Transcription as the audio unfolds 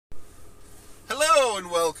Hello and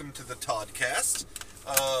welcome to the Toddcast.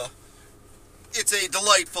 It's a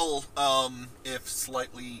delightful, if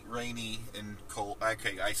slightly rainy and cold.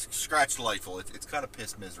 Okay, I scratched delightful. It's kind of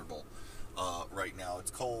piss miserable right now. It's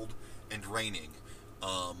cold and raining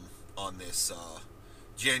on this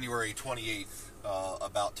January 28th,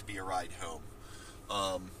 about to be a ride home.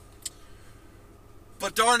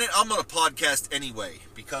 But darn it, I'm going to podcast anyway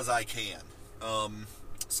because I can.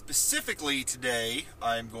 Specifically today,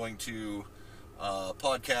 I'm going to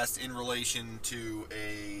podcast in relation to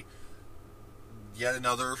yet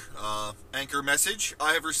another anchor message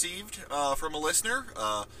I have received from a listener.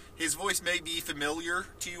 His voice may be familiar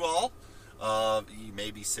to you all. You may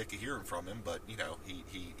be sick of hearing from him, but you know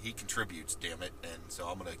he contributes, damn it, and so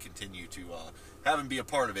I'm going to continue to have him be a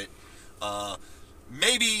part of it.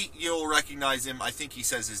 Maybe you'll recognize him. I think he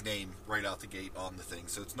says his name right out the gate on the thing,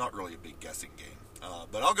 so it's not really a big guessing game.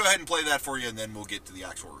 But I'll go ahead and play that for you, and then we'll get to the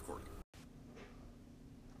actual recording.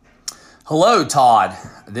 Hello, Todd.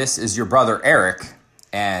 This is your brother, Eric.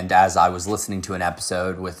 And as I was listening to an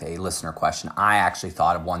episode with a listener question, I actually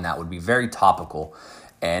thought of one that would be very topical.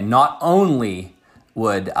 And not only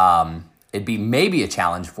would it be maybe a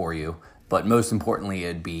challenge for you, but most importantly,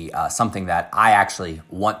 it'd be something that I actually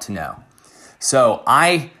want to know. So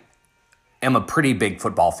I am a pretty big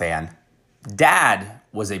football fan. Dad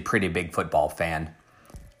was a pretty big football fan.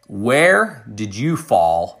 Where did you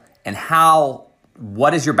fall, and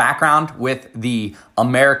what is your background with the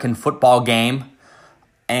American football game?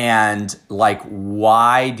 And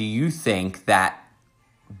why do you think that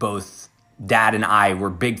both Dad and I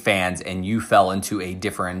were big fans and you fell into a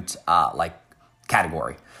different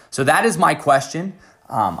category? So that is my question.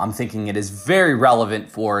 I'm thinking it is very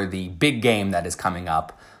relevant for the big game that is coming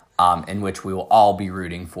up, in which we will all be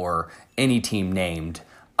rooting for any team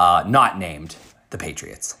not named the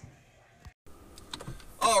Patriots.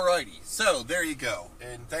 Alrighty, so there you go,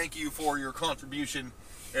 and thank you for your contribution,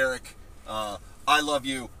 Eric. I love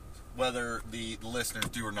you, whether the listeners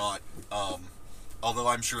do or not. Although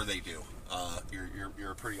I'm sure they do.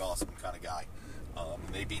 You're a pretty awesome kind of guy.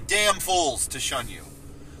 They'd be damn fools to shun you.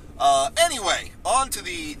 Anyway, on to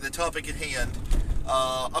the topic at hand.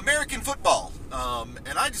 American football.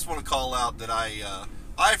 And I just want to call out that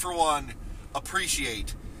I for one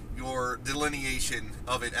appreciate your delineation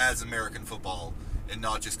of it as American football and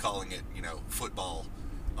not just calling it, football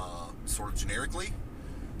sort of generically.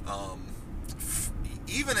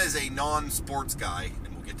 Even as a non-sports guy,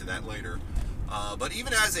 and we'll get to that later, but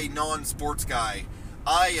even as a non-sports guy,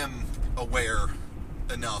 I am aware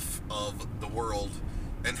enough of the world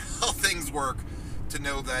and how things work to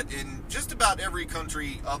know that in just about every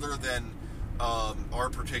country other than our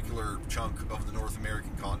particular chunk of the North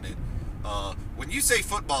American continent, when you say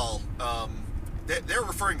football, they're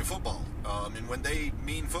referring to football. And when they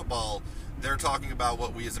mean football, they're talking about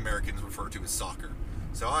what we as Americans refer to as soccer.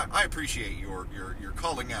 So I appreciate your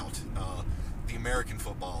calling out the American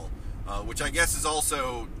football, which I guess is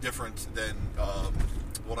also different than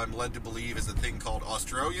what I'm led to believe is a thing called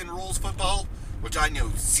Australian rules football, which I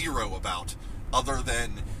know zero about, other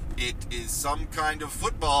than it is some kind of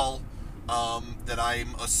football that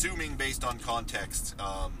I'm assuming based on context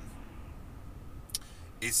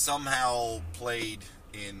is somehow played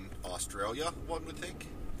in Australia, one would think.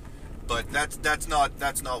 But that's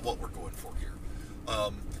not what we're going for here.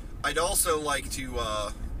 I'd also like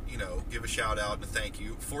to give a shout out and a thank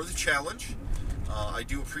you for the challenge. I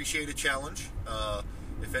do appreciate a challenge.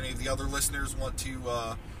 If any of the other listeners want to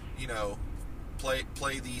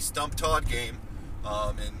play the Stump Todd game,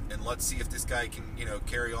 and let's see if this guy can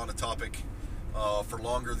carry on a topic for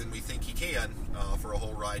longer than we think he can, for a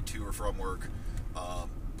whole ride to or from work.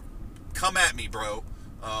 Come at me, bro.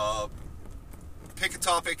 Pick a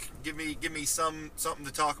topic. Give me something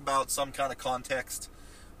to talk about. Some kind of context.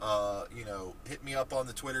 Hit me up on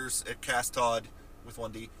the Twitters at CastTodd with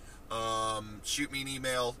 1D. Shoot me an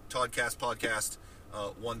email, ToddCastPodcast,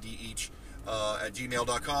 1D each, at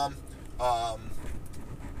gmail.com.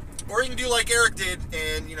 Or you can do like Eric did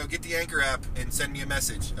and get the Anchor app and send me a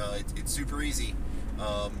message. It's super easy.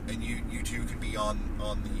 And you too can be on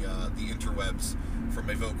the interwebs from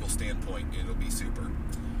a vocal standpoint. It'll be super.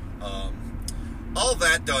 All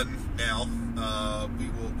that done now, we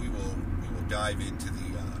will dive into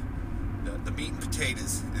the meat and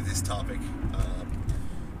potatoes of this topic,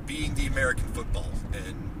 being the American football.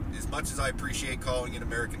 And as much as I appreciate calling it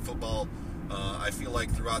American football, I feel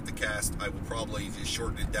like throughout the cast I will probably just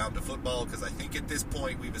shorten it down to football, because I think at this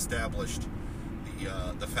point we've established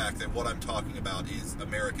the fact that what I'm talking about is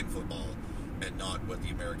American football and not what the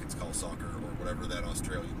Americans call soccer or whatever that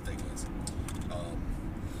Australian thing is.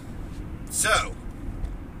 So,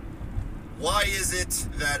 why is it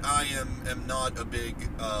that I am not a big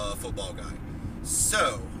football guy?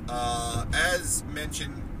 So, as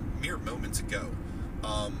mentioned mere moments ago,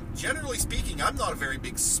 generally speaking, I'm not a very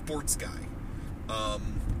big sports guy.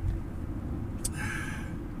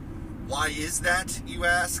 Why is that, you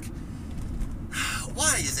ask?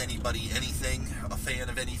 Why is anybody anything, a fan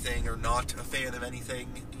of anything or not a fan of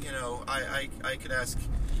anything? You know, I could ask,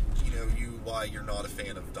 you why you're not a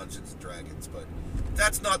fan of Dungeons & Dragons, but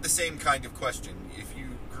that's not the same kind of question. If you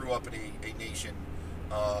grew up in a nation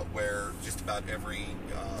where just about every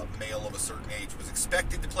male of a certain age was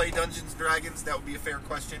expected to play Dungeons & Dragons, that would be a fair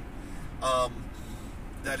question.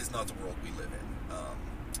 That is not the world we live in.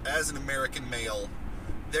 As an American male,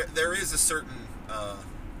 there is a certain, I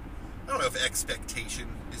don't know if expectation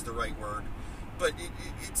is the right word, but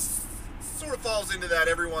it sort of falls into that.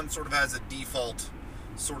 Everyone sort of has a default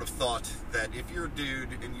sort of thought that if you're a dude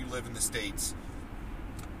and you live in the States,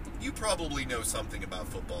 you probably know something about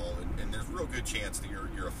football, and there's a real good chance that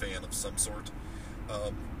you're a fan of some sort.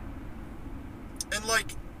 And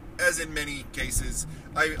like, as in many cases,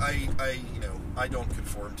 I don't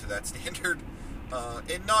conform to that standard,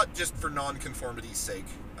 and not just for non-conformity's sake,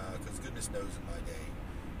 because goodness knows in my day,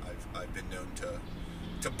 I've been known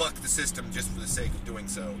to buck the system just for the sake of doing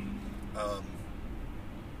so.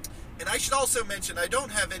 And I should also mention, I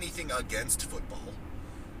don't have anything against football.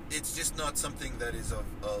 It's just not something that is of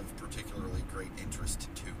particularly great interest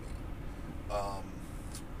to me.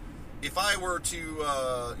 If I were to,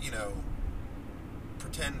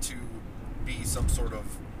 pretend to be some sort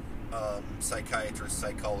of psychiatrist,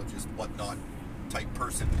 psychologist, whatnot type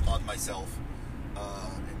person on myself,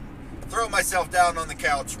 and throw myself down on the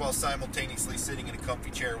couch while simultaneously sitting in a comfy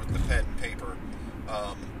chair with the pen and paper,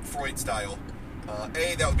 Freud style,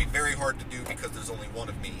 A, that would be very hard to do because there's only one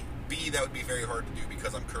of me. B, that would be very hard to do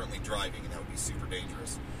because I'm currently driving, and that would be super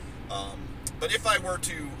dangerous. But if I were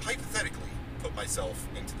to hypothetically put myself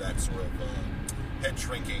into that sort of head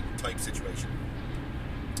shrinking type situation,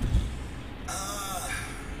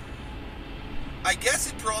 I guess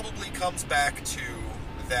it probably comes back to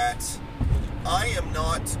that I am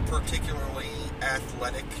not particularly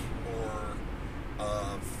athletic or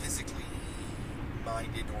physically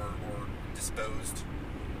minded or disposed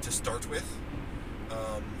to start with.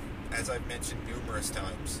 As I've mentioned numerous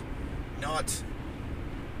times, not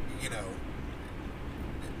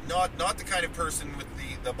the kind of person with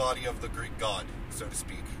the body of the Greek god, so to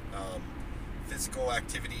speak. Physical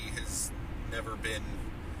activity has never been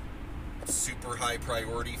super high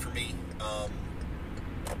priority for me.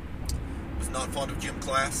 Was not fond of gym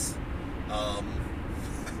class.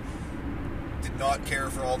 Did not care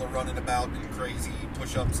for all the running about and crazy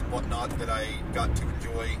push-ups and whatnot that I got to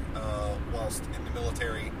enjoy whilst in the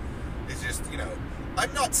military. It's just,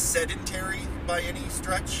 I'm not sedentary by any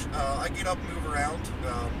stretch. I get up and move around,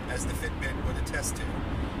 as the Fitbit would attest to.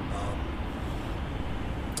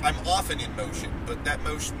 I'm often in motion, but that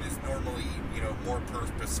motion is normally, more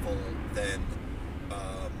purposeful than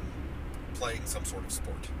playing some sort of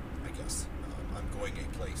sport, I guess. I'm going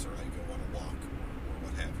a place, or I go on a walk, or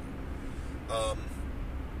what have you.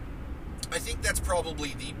 I think that's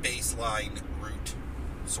probably the baseline root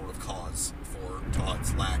sort of cause for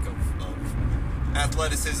Todd's lack of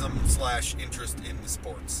athleticism / interest in the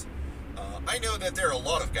sports. I know that there are a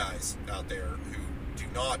lot of guys out there who do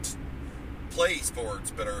not play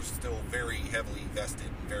sports but are still very heavily vested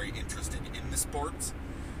and very interested in the sports.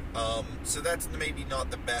 So that's maybe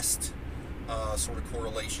not the best sort of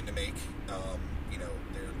correlation to make.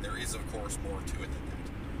 There is, of course, more to it than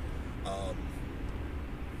that.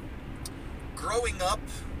 Growing up,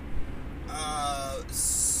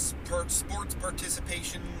 sports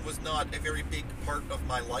participation was not a very big part of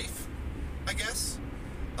my life, I guess.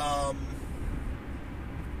 I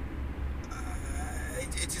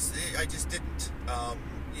just didn't.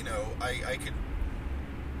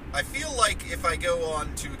 I feel like if I go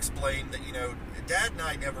on to explain that, Dad and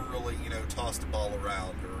I never really, tossed a ball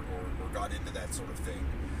around or got into that sort of thing.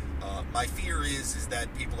 My fear is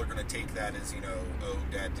that people are going to take that as, oh,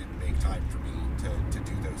 Dad didn't make time for me to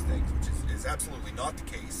do those things, which is absolutely not the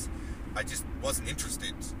case. I just wasn't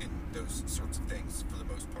interested in those sorts of things for the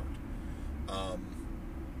most part.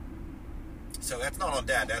 So that's not on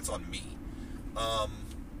Dad, that's on me. I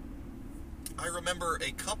remember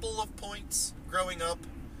a couple of points growing up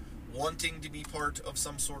wanting to be part of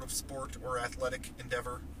some sort of sport or athletic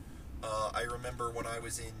endeavor. I remember when I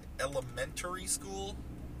was in elementary school,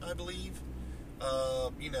 I believe,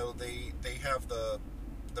 they have the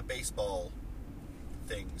baseball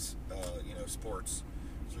things, sports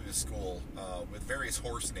through the school, with various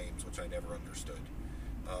horse names, which I never understood.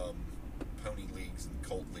 Pony leagues and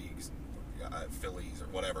colt leagues. Phillies or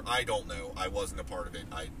whatever. I don't know. I wasn't a part of it.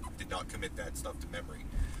 I did not commit that stuff to memory.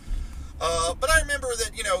 But I remember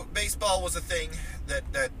that, baseball was a thing that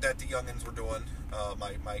the youngins were doing.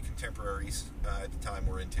 My contemporaries at the time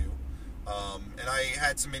were into. And I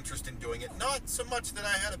had some interest in doing it. Not so much that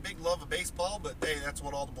I had a big love of baseball, but hey, that's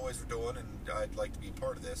what all the boys were doing, and I'd like to be a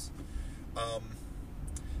part of this.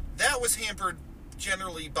 That was hampered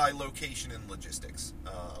generally by location and logistics.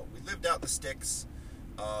 We lived out in the sticks.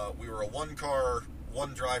 We were a one-car,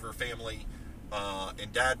 one-driver family,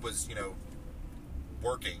 and Dad was,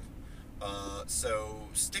 working. So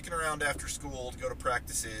sticking around after school to go to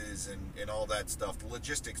practices and all that stuff, the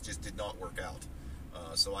logistics just did not work out.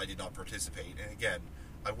 So I did not participate. And again,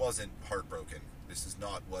 I wasn't heartbroken. This is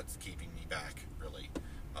not what's keeping me back, really.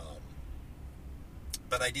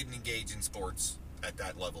 But I didn't engage in sports at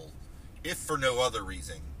that level, if for no other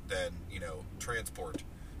reason than, transport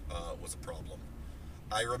was a problem.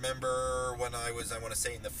 I remember when I want to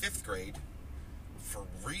say in the 5th grade, for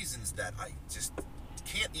reasons that I just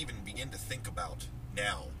can't even begin to think about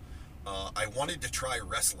now, I wanted to try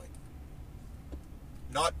wrestling.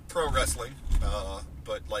 Not pro wrestling,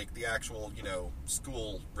 but like the actual,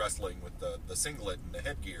 school wrestling with the singlet and the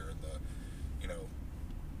headgear and the,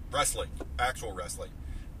 actual wrestling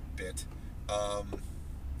bit.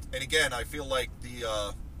 And again, I feel like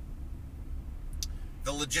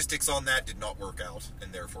the logistics on that did not work out,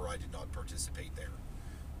 and therefore I did not participate there.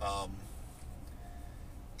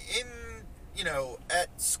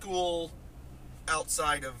 At school,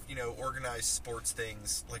 outside of, organized sports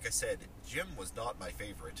things, like I said, gym was not my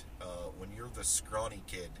favorite. When you're the scrawny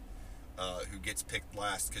kid who gets picked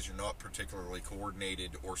last because you're not particularly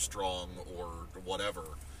coordinated or strong or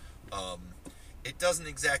whatever, it doesn't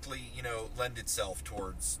exactly, lend itself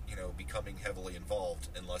towards, becoming heavily involved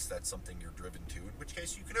unless that's something you're driven to, in which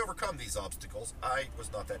case you can overcome these obstacles. I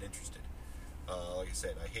was not that interested. Like I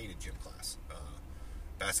said, I hated gym class.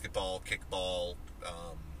 Basketball, kickball,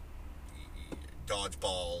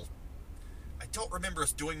 dodgeball. I don't remember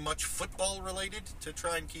us doing much football related to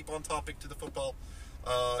try and keep on topic to the football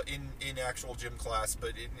in actual gym class,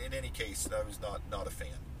 but in any case, I was not a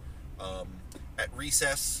fan. At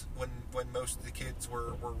recess, when most of the kids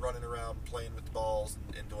were running around playing with the balls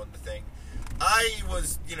and doing the thing, I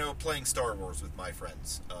was, playing Star Wars with my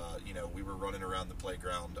friends. We were running around the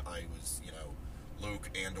playground. I was,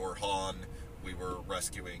 Luke and or Han. We were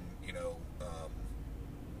rescuing,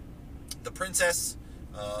 the princess.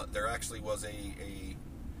 There actually was a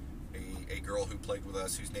girl who played with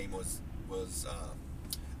us whose name was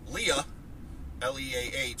Leah,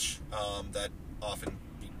 Leah, that often,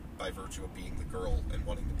 by virtue of being the girl and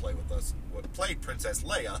wanting to play with us, played Princess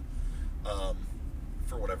Leia,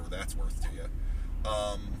 for whatever that's worth to you.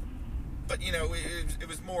 But, it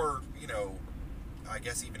was more, I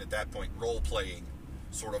guess even at that point, role-playing,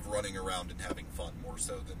 sort of running around and having fun more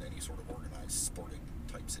so than any sort of organized sporting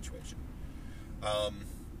type situation.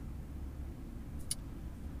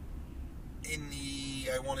 In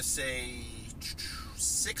the, I want to say,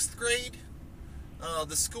 6th grade,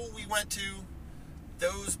 the school we went to,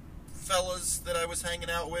 those fellas that I was hanging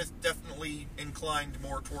out with definitely inclined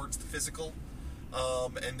more towards the physical,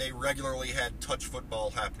 and they regularly had touch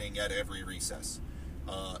football happening at every recess,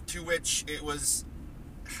 to which it was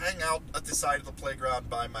hang out at the side of the playground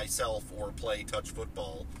by myself or play touch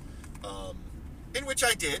football, in which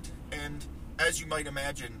I did, and as you might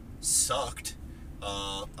imagine, sucked.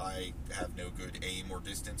 I have no good aim or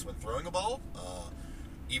distance when throwing a ball.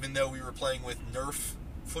 Even though we were playing with Nerf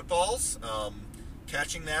footballs,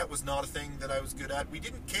 catching that was not a thing that I was good at. We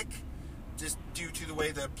didn't kick, just due to the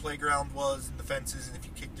way the playground was and the fences, and if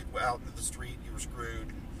you kicked it out into the street, you were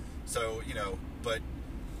screwed. So, but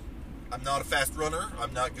I'm not a fast runner.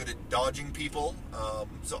 I'm not good at dodging people.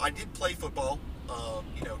 So I did play football,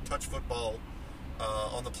 touch football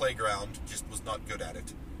on the playground, just was not good at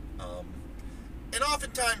it. And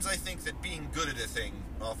oftentimes I think that being good at a thing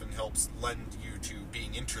often helps lend you to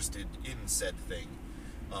being interested in said thing.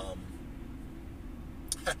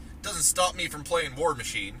 Doesn't stop me from playing War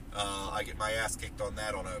Machine. I get my ass kicked on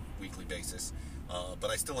that on a weekly basis.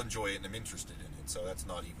 But I still enjoy it and I'm interested in it, so that's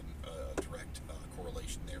not even a direct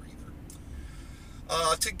correlation there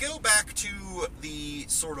either. To go back to the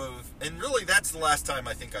sort of, and really that's the last time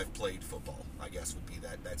I think I've played football, I guess would be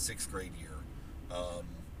that 6th grade year.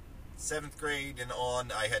 7th grade and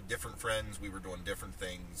on, I had different friends, we were doing different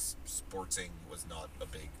things. Sportsing was not a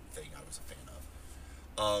big thing I was a fan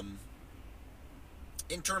of.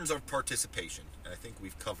 In terms of participation, I think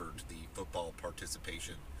we've covered the football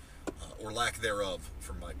participation, or lack thereof,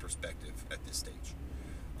 from my perspective at this stage.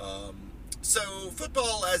 So,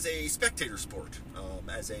 football as a spectator sport,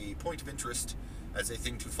 as a point of interest, as a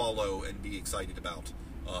thing to follow and be excited about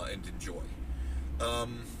and enjoy.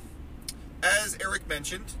 As Eric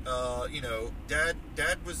mentioned, Dad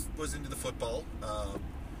was into the football.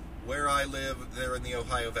 Where I live, there in the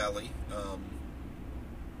Ohio Valley,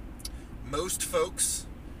 most folks,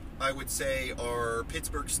 I would say, are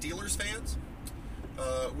Pittsburgh Steelers fans,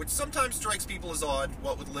 which sometimes strikes people as odd,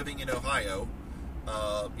 what with living in Ohio.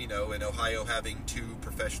 In Ohio having two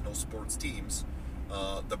professional sports teams,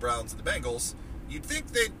 the Browns and the Bengals, you'd think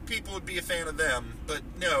that people would be a fan of them, but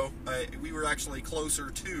no, we were actually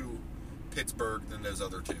closer to Pittsburgh than those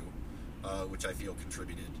other two, which I feel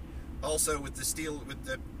contributed. Also, with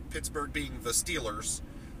the Pittsburgh being the Steelers,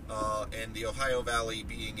 and the Ohio Valley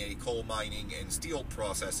being a coal mining and steel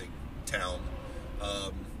processing town,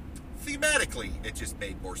 thematically, it just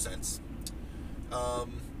made more sense.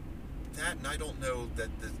 That, and I don't know that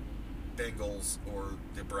the Bengals or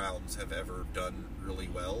the Browns have ever done really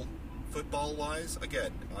well football-wise.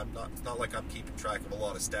 Again, it's not like I'm keeping track of a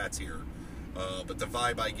lot of stats here, but the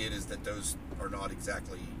vibe I get is that those are not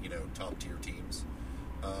exactly, top-tier teams.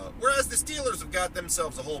 Whereas the Steelers have got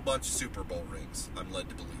themselves a whole bunch of Super Bowl rings, I'm led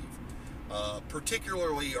to believe,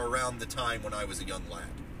 particularly around the time when I was a young lad.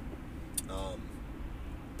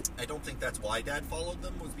 I don't think that's why Dad followed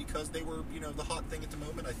them, was because they were, the hot thing at the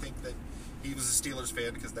moment. I think that he was a Steelers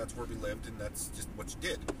fan because that's where we lived and that's just what you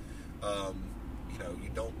did. I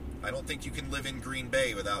don't think you can live in Green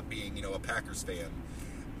Bay without being, a Packers fan.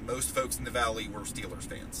 Most folks in the Valley were Steelers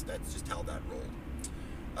fans. That's just how that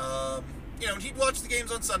rolled. He'd watch the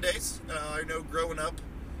games on Sundays. I know growing up,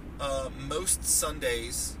 most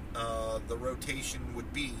Sundays, the rotation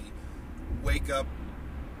would be wake up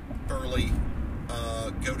early,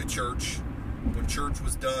 go to church. When church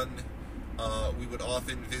was done, we would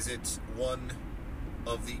often visit one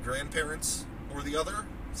of the grandparents or the other,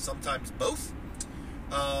 sometimes both.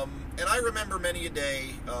 And I remember many a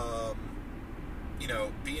day,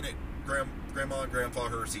 being at Grandma and Grandpa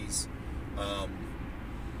Hersey's,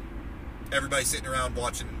 everybody sitting around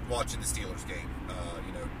watching the Steelers game.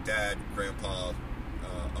 Dad, Grandpa,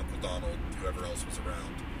 Uncle Donald, whoever else was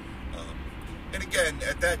around. And again,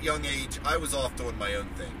 at that young age, I was off doing my own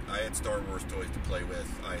thing. I had Star Wars toys to play with.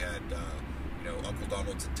 I had, Uncle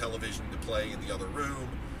Donald's television to play in the other room.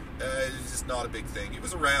 It was just not a big thing. It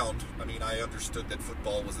was around. I mean, I understood that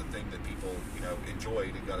football was a thing that people,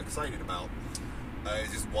 enjoyed and got excited about. It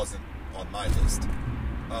just wasn't on my list.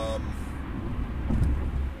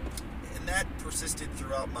 And that persisted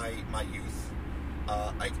throughout my youth.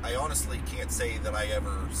 I honestly can't say that I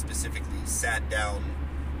ever specifically sat down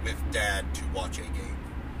with Dad to watch a game.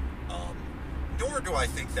 Nor do I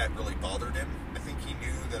think that really bothered him. I think he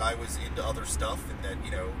knew that I was into other stuff and that,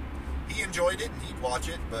 he enjoyed it and he'd watch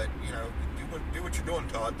it, but, do what you're doing,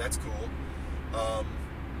 Todd. That's cool.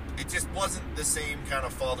 It just wasn't the same kind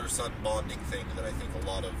of father-son bonding thing that I think a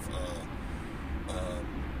lot of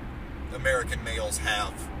American males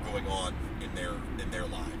have going on in their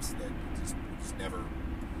lives. That just never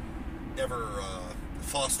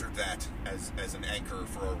fostered that as an anchor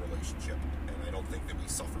for our relationship, and I don't think that we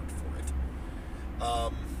suffered for it.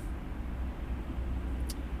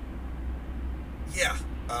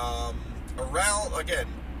 Around, again,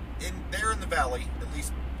 in the Valley, at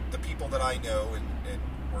least the people that I know and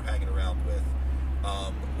we're hanging around with,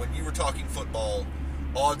 when you were talking football,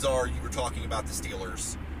 odds are you were talking about the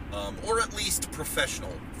Steelers, or at least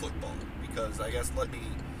professional football, because I guess let me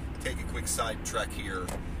take a quick side trek here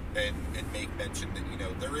and make mention that,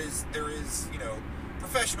 there is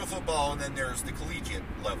professional football, and then there's the collegiate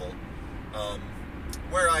level.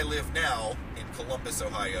 Where I live now, in Columbus,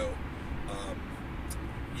 Ohio,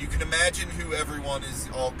 you can imagine who everyone is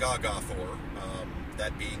all gaga for,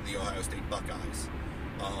 that being the Ohio State Buckeyes.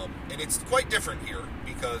 And it's quite different here,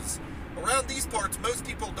 because around these parts, most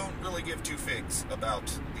people don't really give two figs about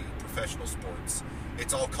the professional sports.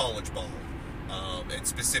 It's all college ball. And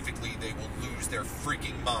specifically, they will lose their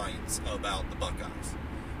freaking minds about the Buckeyes.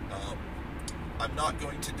 I'm not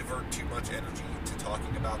going to divert too much energy to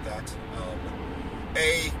talking about that.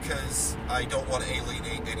 Because I don't want to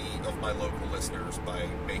alienate any of my local listeners by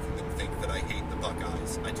making them think that I hate the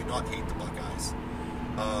Buckeyes. I do not hate the Buckeyes.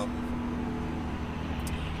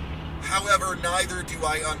 However, neither do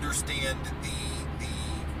I understand the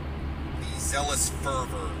zealous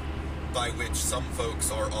fervor by which some folks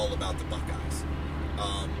are all about the Buckeyes.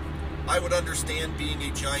 I would understand being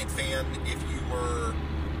a Giant fan if you were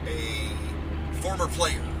a former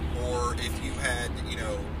player, or if you had,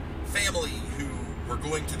 family who were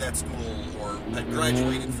going to that school or had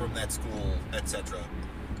graduated from that school, etc.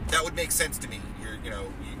 that would make sense to me.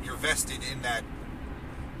 You're vested in that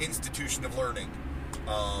institution of learning,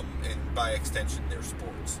 and by extension, their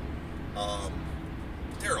sports.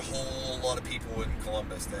 There are a whole lot of people in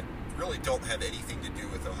Columbus that really don't have anything to do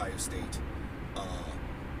with Ohio State,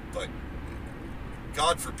 but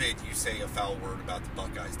God forbid you say a foul word about the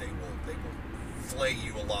Buckeyes, they will flay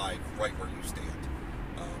you alive right where you stand.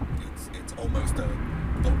 It's almost a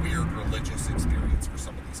weird religious experience for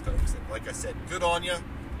some of these folks. And like I said, good on you,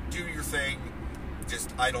 do your thing.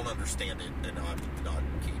 Just I don't understand it, and I'm not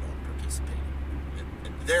keen on participating.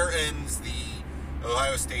 And there ends the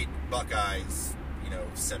Ohio State Buckeyes,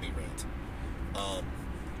 semi-rant.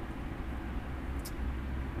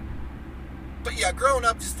 But yeah, growing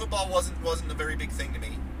up, just football wasn't a very big thing to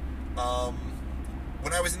me.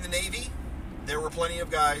 When I was in the Navy, there were plenty of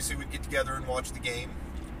guys who would get together and watch the game.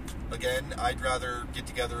 Again, I'd rather get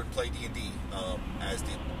together and play D&D, as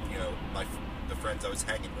did the friends I was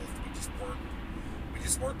hanging with. We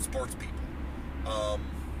just weren't sports people.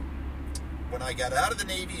 When I got out of the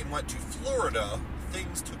Navy and went to Florida,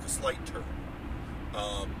 things took a slight turn.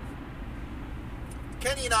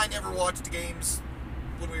 Kenny and I never watched the games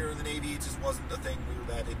when we were in the Navy. It just wasn't a thing we were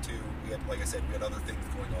that into. We had, like I said, we had other things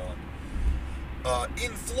going on.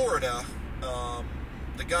 In Florida,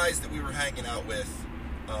 the guys that we were hanging out with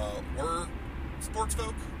were sports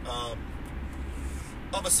folk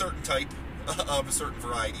of a certain type, of a certain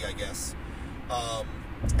variety, I guess.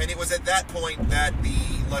 And it was at that point that the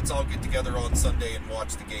let's all get together on Sunday and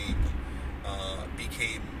watch the game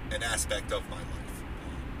became an aspect of my life.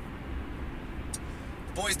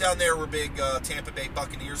 The boys down there were big Tampa Bay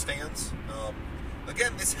Buccaneers fans.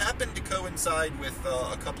 Again, this happened to coincide with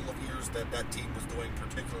a couple of years that team was doing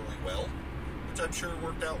particularly well, which I'm sure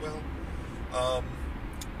worked out well.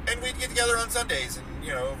 And we'd get together on Sundays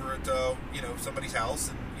and, over at, somebody's house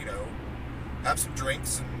and, have some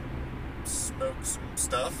drinks and smoke some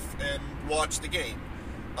stuff and watch the game.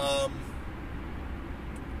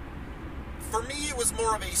 For me, it was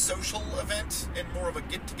more of a social event and more of a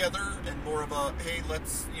get-together and more of a, hey,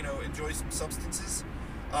 let's, enjoy some substances,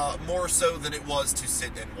 more so than it was to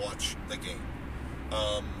sit and watch the game.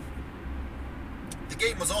 The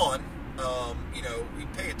game was on,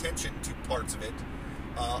 we'd pay attention to parts of it,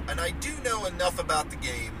 and I do know enough about the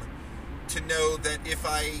game to know that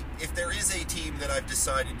if there is a team that I've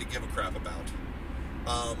decided to give a crap about,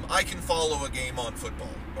 I can follow a game on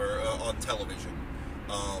football or on television,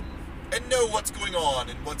 and know what's going on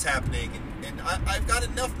and what's happening, and I've got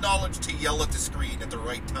enough knowledge to yell at the screen at the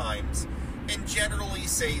right times and generally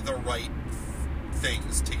say the right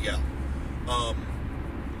things to yell.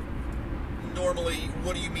 Normally,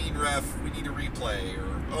 what do you mean, ref? We need a replay,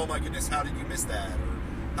 or oh my goodness, how did you miss that, or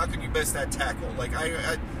how can you miss that tackle? Like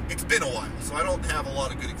it's been a while, so I don't have a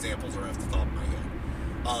lot of good examples right off the top of my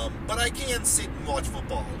head. But I can sit and watch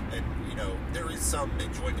football, and there is some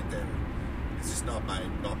enjoyment there. It's just not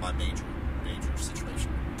my major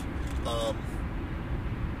situation.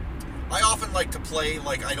 I often like to play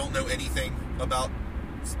like I don't know anything about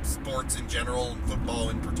sports in general and football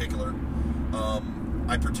in particular.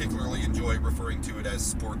 I particularly enjoy referring to it as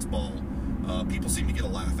sports ball. People seem to get a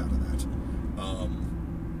laugh out of that,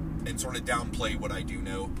 and sort of downplay what I do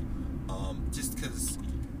know, just because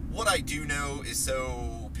what I do know is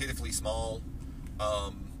so pitifully small.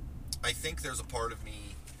 I think there's a part of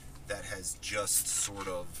me that has just sort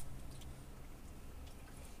of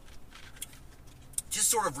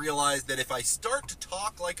realized that if I start to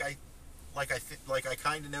talk like I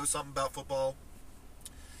kind of know something about football,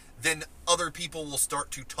 then other people will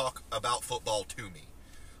start to talk about football to me,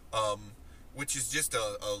 which is just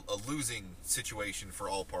a losing situation for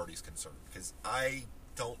all parties concerned, because I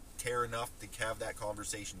don't care enough to have that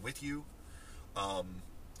conversation with you.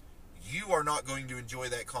 You are not going to enjoy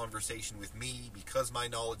that conversation with me because my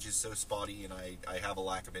knowledge is so spotty and I have a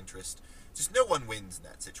lack of interest. Just no one wins in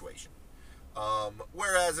that situation.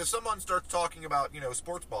 Whereas if someone starts talking about,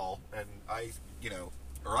 sports ball, and I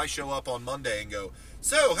show up on Monday and go,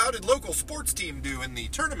 so how did local sports team do in the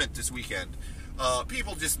tournament this weekend?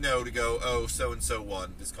 People just know to go, oh, so-and-so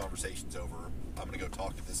won. This conversation's over. I'm going to go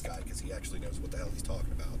talk to this guy because he actually knows what the hell he's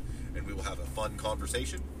talking about. And we will have a fun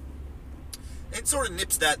conversation. It sort of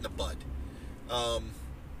nips that in the bud.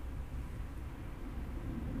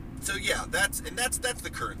 So yeah, that's the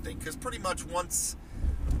current thing. Because pretty much once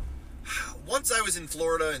I was in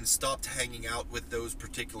Florida and stopped hanging out with those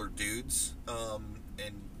particular dudes,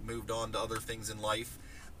 and moved on to other things in life,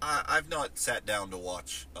 I've not sat down to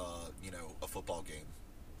watch, a football game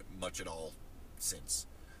much at all since.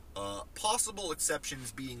 Possible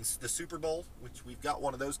exceptions being the Super Bowl, which we've got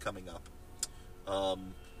one of those coming up.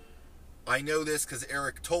 I know this because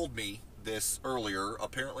Eric told me this earlier.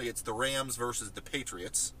 Apparently, it's the Rams versus the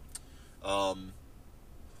Patriots. I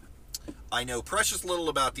know precious little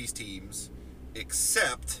about these teams,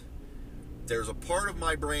 except there's a part of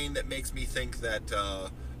my brain that makes me think that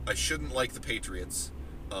I shouldn't like the Patriots.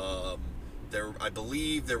 I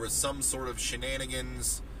believe there was some sort of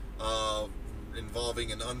shenanigans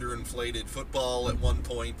involving an underinflated football at one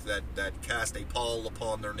point that cast a pall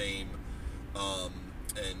upon their name.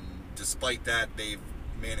 And despite that, they've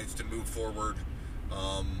managed to move forward.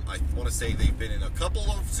 I want to say they've been in a couple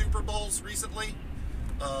of Super Bowls recently.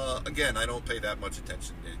 Again, I don't pay that much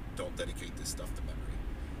attention. Don't dedicate this stuff to memory.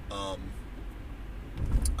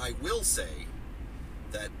 I will say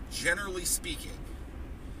that, generally speaking,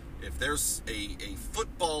 if there's a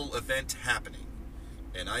football event happening,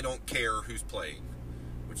 and I don't care who's playing,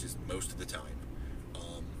 which is most of the time,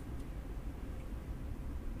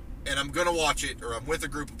 and I'm going to watch it, or I'm with a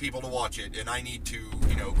group of people to watch it, and I need to,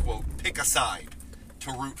 quote, pick a side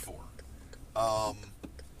to root for.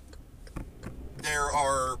 There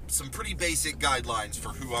are some pretty basic guidelines for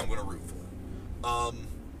who I'm going to root for.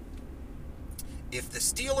 If the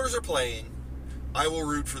Steelers are playing, I will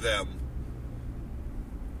root for them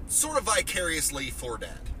sort of vicariously for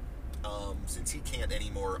Dad. Since he can't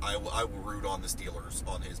anymore, I will root on the Steelers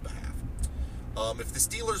on his behalf. If the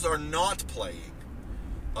Steelers are not playing,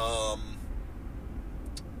 I'll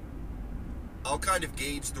kind of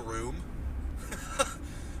gauge the room.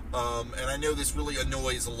 And I know this really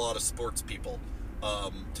annoys a lot of sports people,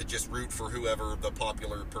 to just root for whoever the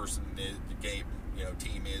popular person is, the game,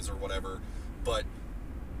 team is or whatever. But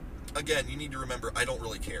again, you need to remember, I don't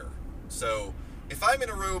really care. So if I'm in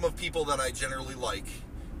a room of people that I generally like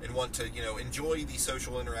and want to, enjoy the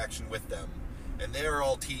social interaction with them, and they are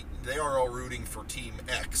all rooting for Team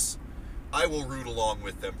X, I will root along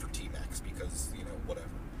with them for Team X because, whatever.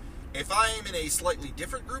 If I'm in a slightly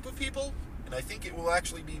different group of people, and I think it will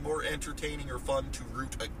actually be more entertaining or fun to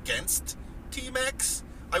root against Team X,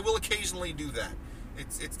 I will occasionally do that.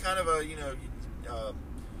 It's kind of a,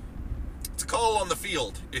 it's a call on the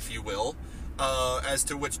field, if you will, as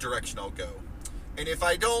to which direction I'll go. And if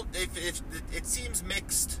I don't, if it seems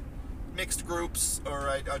mixed groups, or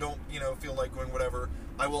I don't, feel like going whatever,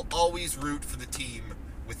 I will always root for the team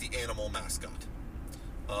with the animal mascot.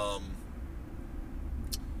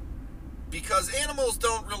 Because animals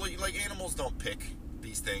don't pick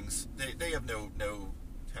these things. They have no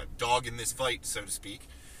dog in this fight, so to speak.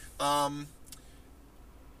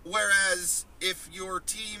 Whereas if your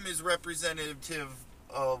team is representative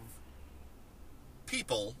of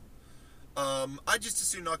people, I just as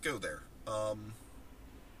soon not go there. I'll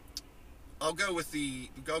go with a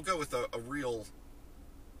real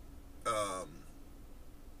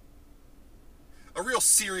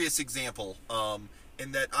serious example.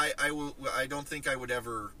 In that I don't think I would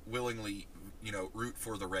ever willingly, root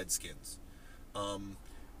for the Redskins.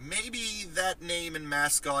 Maybe that name and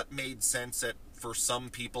mascot made sense for some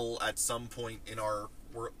people at some point in our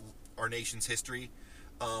nation's history.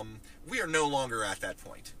 We are no longer at that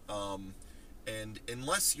point. And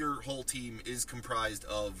unless your whole team is comprised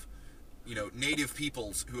of, native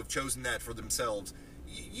peoples who have chosen that for themselves,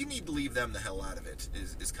 you need to leave them the hell out of it,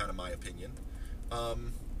 is kind of my opinion.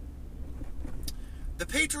 The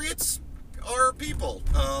Patriots are people,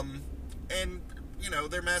 and,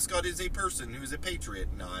 their mascot is a person who's a patriot,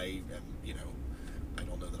 and I am, I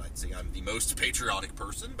don't know that I'd say I'm the most patriotic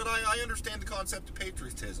person, but I understand the concept of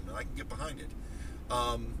patriotism, and I can get behind it.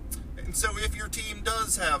 And so if your team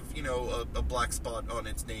does have, a black spot on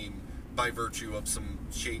its name by virtue of some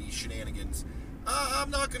shady shenanigans, I'm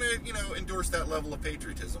not going to, endorse that level of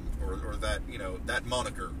patriotism or that, that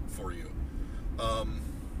moniker for you.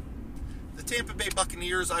 The Tampa Bay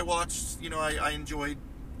Buccaneers I watched, I enjoyed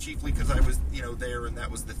chiefly because I was, there and that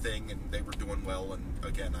was the thing and they were doing well, and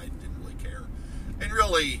again, I didn't really care. And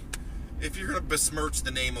really, if you're going to besmirch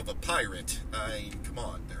the name of a pirate, come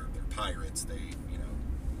on, they're pirates. They,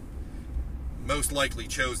 most likely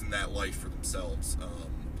chosen that life for themselves.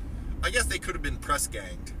 I guess they could have been press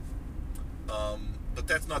ganged, but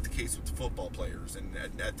that's not the case with the football players, and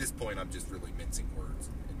at this point I'm just really mincing words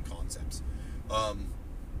and concepts.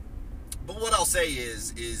 But what I'll say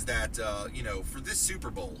is that, for this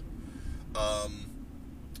Super Bowl,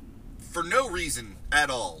 for no reason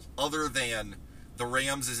at all, other than the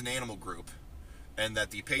Rams is an animal group, and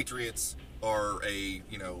that the Patriots are a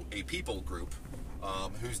people group,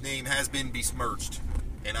 whose name has been besmirched,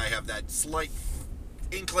 and I have that slight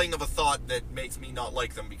inkling of a thought that makes me not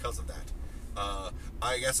like them because of that.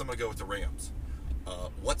 I guess I'm going to go with the Rams.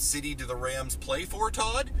 What city do the Rams play for,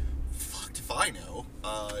 Todd? Fucked if I know.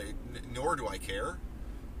 Nor do I care.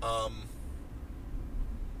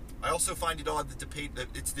 I also find it odd that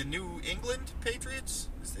it's the New England Patriots.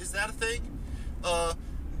 Is that a thing?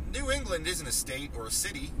 New England isn't a state or a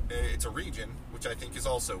city. It's a region, which I think is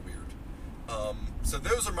also weird. So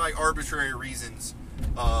those are my arbitrary reasons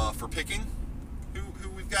for picking who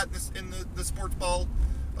we've got in the sports ball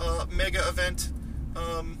mega event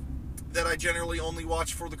that I generally only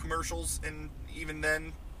watch for the commercials, and even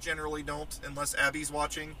then generally don't unless Abby's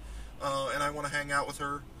watching and I want to hang out with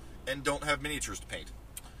her and don't have miniatures to paint.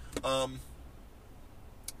 I'm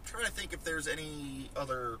trying to think if there's any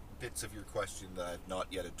other bits of your question that I've not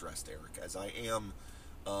yet addressed, Eric, as I am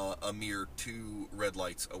a mere 2 red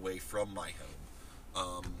lights away from my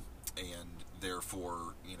home, and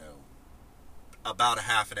therefore, about a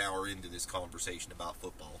half an hour into this conversation about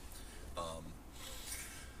football.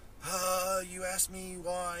 You asked me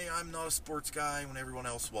why I'm not a sports guy when everyone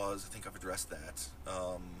else was. I think I've addressed that.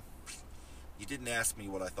 You didn't ask me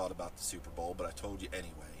what I thought about the Super Bowl, but I told you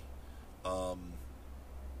anyway.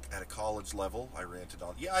 At a college level, I ranted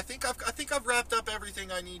on. Yeah, I think I've wrapped up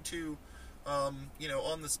everything I need to,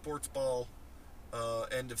 on the sports ball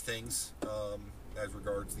end of things, as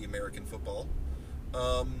regards the American football.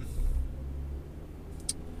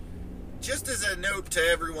 Just as a note to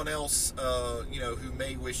everyone else, who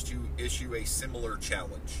may wish to issue a similar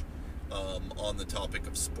challenge on the topic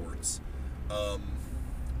of sports.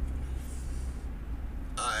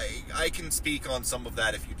 I can speak on some of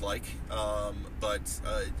that if you'd like, but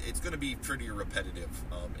it's going to be pretty repetitive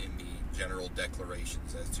in the general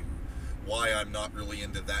declarations as to why I'm not really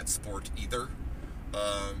into that sport either,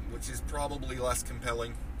 which is probably less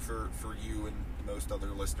compelling for you and most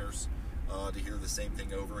other listeners to hear the same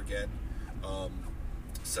thing over again.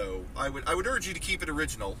 So I would urge you to keep it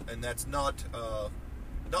original, and that's not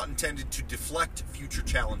intended to deflect future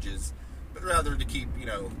challenges, but rather to keep,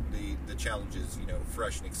 the challenges,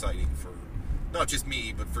 fresh and exciting for not just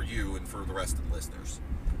me, but for you and for the rest of the listeners.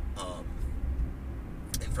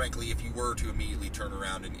 And frankly, if you were to immediately turn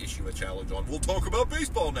around and issue a challenge on, we'll talk about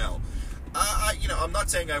baseball now, I'm not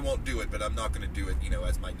saying I won't do it, but I'm not going to do it,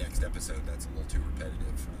 as my next episode. That's a little too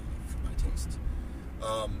repetitive for my taste.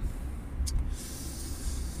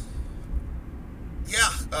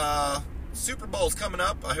 Super Bowl's coming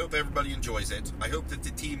up. I hope everybody enjoys it. I hope that the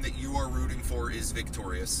team that you are rooting for is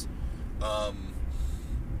victorious.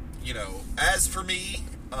 As for me,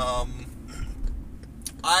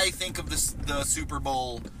 I think of the Super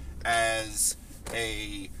Bowl as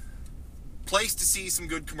a place to see some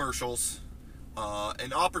good commercials,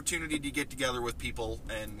 an opportunity to get together with people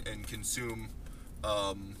and consume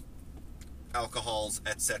alcohols,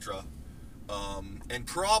 etc., and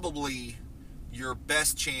probably your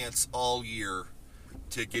best chance all year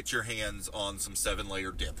to get your hands on some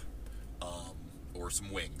 7-layer dip, or some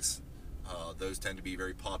wings. Those tend to be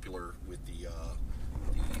very popular with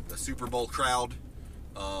the Super Bowl crowd.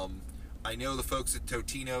 I know the folks at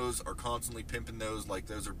Totino's are constantly pimping those like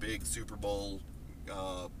those are big Super Bowl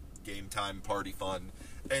game time party fun,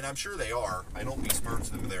 and I'm sure they are. I don't besmirch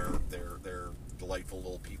them. They're delightful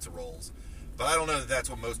little pizza rolls, but I don't know that that's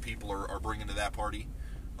what most people are bringing to that party.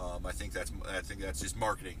 I think that's just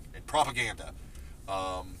marketing and propaganda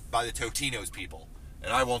by the Totino's people,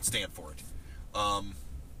 and I won't stand for it.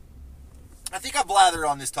 I think I've blathered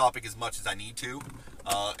on this topic as much as I need to,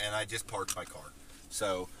 and I just parked my car.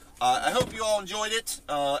 So I hope you all enjoyed it,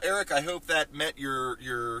 Eric. I hope that met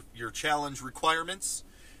your challenge requirements.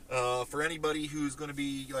 For anybody who's going to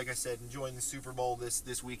be, like I said, enjoying the Super Bowl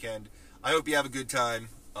this weekend, I hope you have a good time.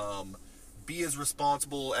 Be as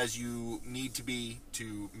responsible as you need to be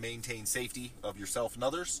to maintain safety of yourself and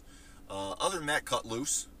others. Other than that, cut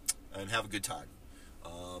loose and have a good time.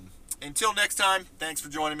 Until next time, thanks for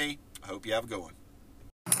joining me. I hope you have a good one.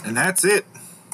 And that's it.